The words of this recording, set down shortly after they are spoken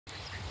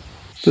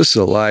This is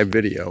a live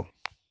video.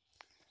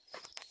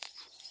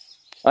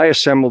 I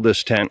assembled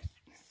this tent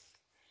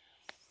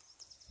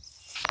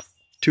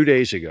 2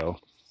 days ago,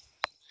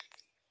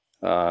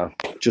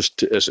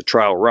 just as a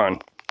trial run.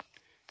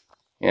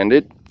 And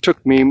it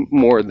took me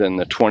more than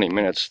the 20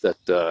 minutes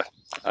that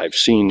I've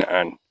seen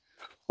on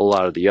a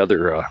lot of the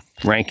other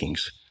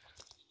rankings.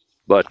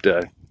 But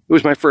it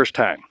was my first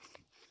time.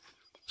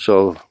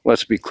 So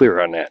let's be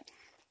clear on that.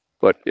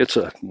 But it's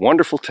a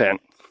wonderful tent.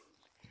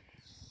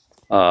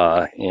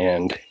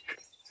 And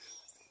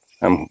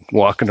I'm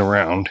walking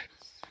around,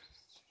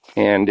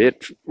 and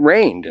it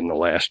rained in the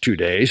last 2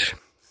 days.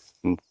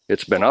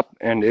 It's been up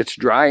and it's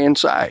dry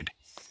inside.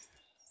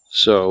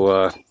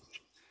 So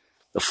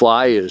the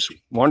fly is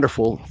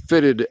wonderful,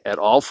 fitted at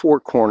all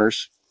four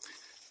corners,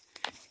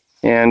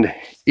 and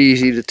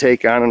easy to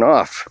take on and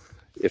off.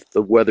 If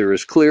the weather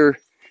is clear,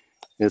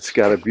 it's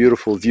got a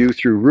beautiful view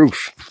through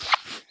roof,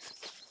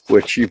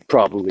 which you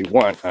probably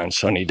want on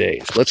sunny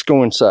days. Let's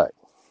go inside.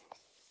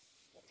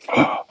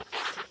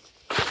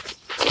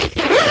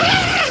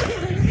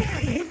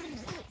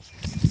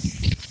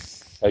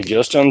 I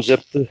just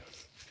unzipped the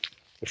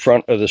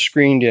front of the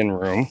screened-in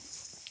room,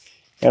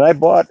 and I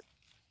bought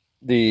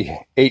the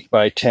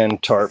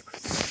 8x10 tarp,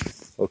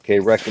 okay,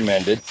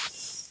 recommended,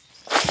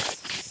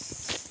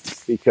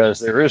 because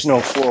there is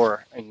no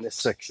floor in this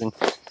section,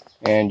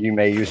 and you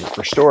may use it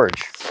for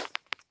storage.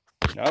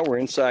 Now we're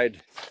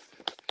inside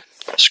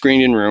the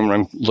screened-in room, and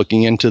I'm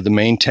looking into the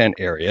main tent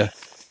area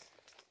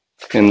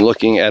and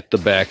looking at the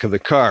back of the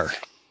car.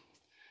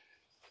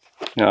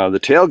 Now the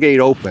tailgate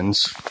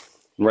opens.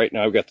 Right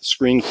now I've got the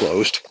screen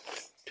closed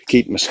to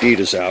keep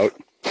mosquitoes out,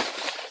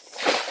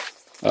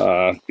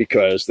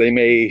 because they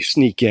may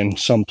sneak in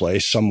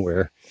someplace,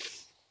 somewhere.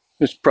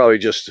 It's probably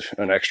just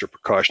an extra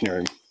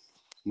precautionary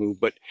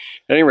move. But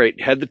at any rate,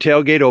 had the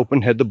tailgate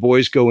open, had the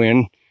boys go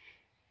in,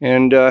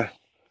 and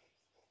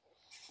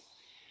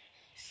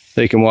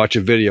they can watch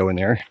a video in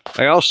there.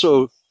 I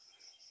also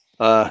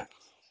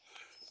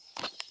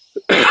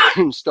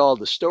installed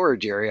the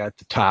storage area at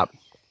the top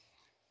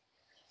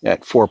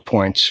at 4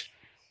 points,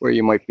 where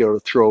you might be able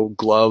to throw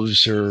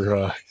gloves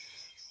or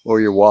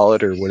your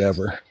wallet or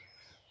whatever.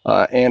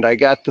 And I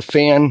got the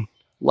fan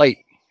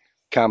light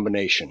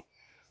combination,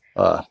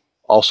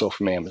 also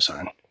from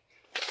Amazon.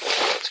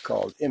 It's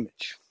called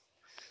Image.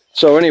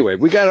 So anyway,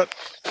 we got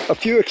a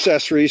few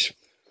accessories.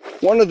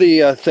 One of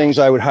the things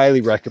I would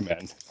highly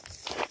recommend,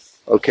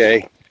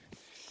 okay,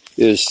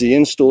 is the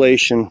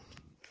installation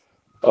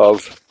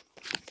of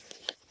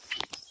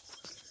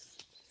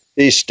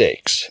these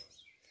stakes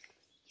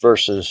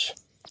versus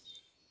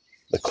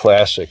the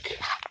classic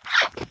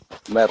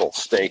metal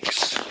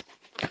stakes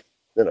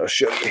that I'll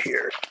show you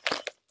here,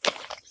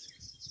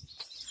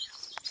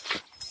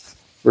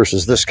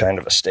 versus this kind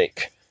of a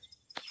stake,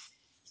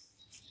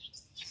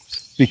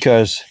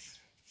 because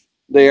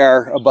they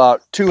are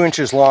about 2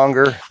 inches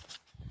longer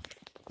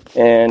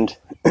and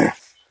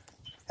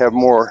have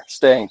more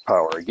staying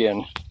power.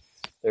 Again,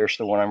 there's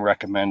the one I'm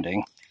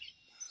recommending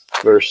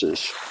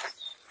versus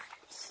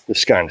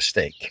this kind of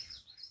stake,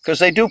 because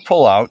they do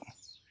pull out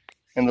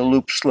and the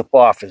loops slip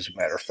off, as a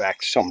matter of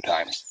fact,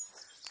 sometimes.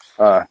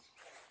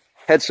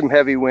 Had some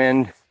heavy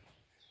wind,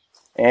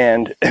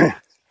 and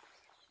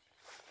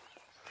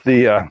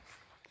the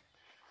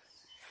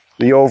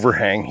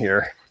overhang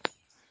here,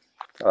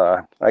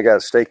 I got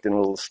it staked in a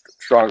little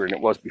stronger than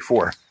it was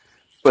before.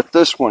 But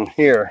this one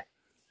here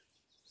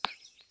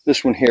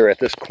at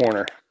this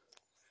corner,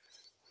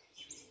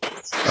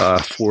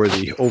 for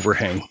the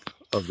overhang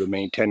of the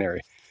main tent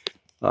area,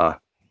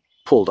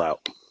 pulled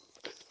out.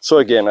 So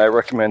again, I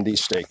recommend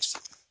these stakes.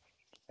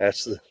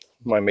 That's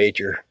my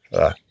major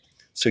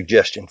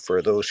suggestion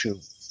for those who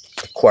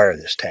acquire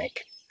this tent.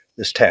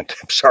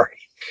 I'm sorry.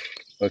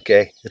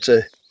 Okay, it's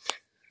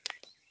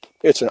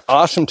an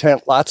awesome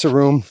tent, lots of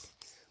room.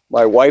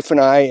 My wife and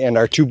I and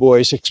our 2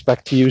 boys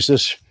expect to use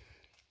this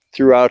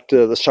throughout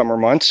the summer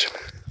months,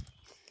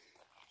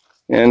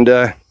 and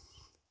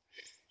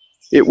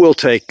it will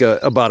take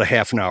about a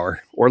half an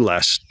hour or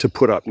less to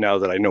put up now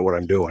that I know what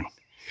I'm doing.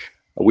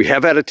 We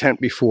have had a tent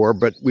before,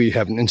 but we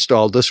haven't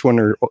installed this one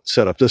or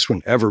set up this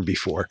one ever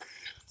before.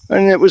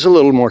 And it was a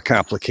little more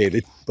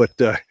complicated, but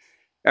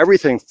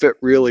everything fit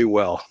really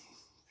well.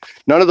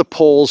 None of the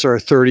poles are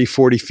 30,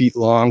 40 feet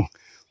long,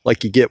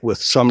 like you get with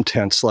some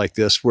tents like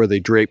this, where they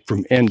drape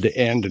from end to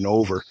end and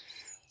over.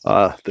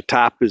 The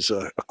top is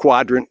a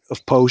quadrant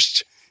of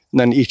posts, and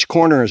then each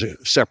corner is a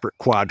separate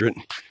quadrant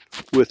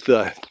with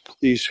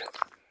these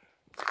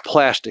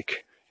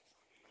plastic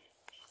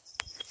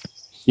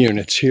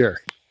units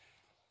here,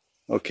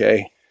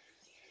 okay,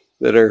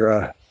 that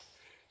are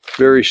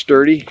very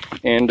sturdy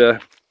and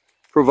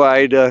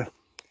provide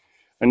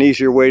an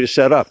easier way to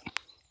set up.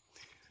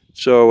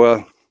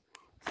 So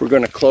we're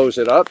going to close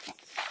it up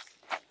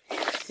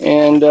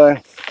and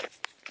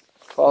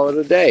call it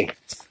a day.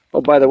 Oh,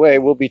 by the way,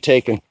 we'll be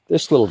taking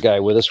this little guy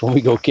with us when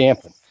we go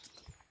camping.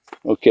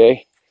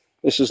 Okay,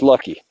 this is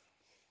Lucky.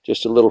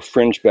 Just a little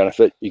fringe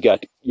benefit. You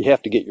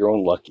have to get your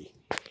own Lucky.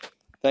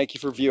 Thank you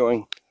for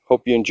viewing.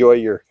 Hope you enjoy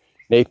your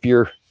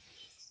Napier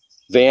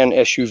van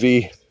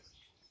SUV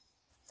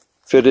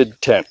fitted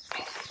tent.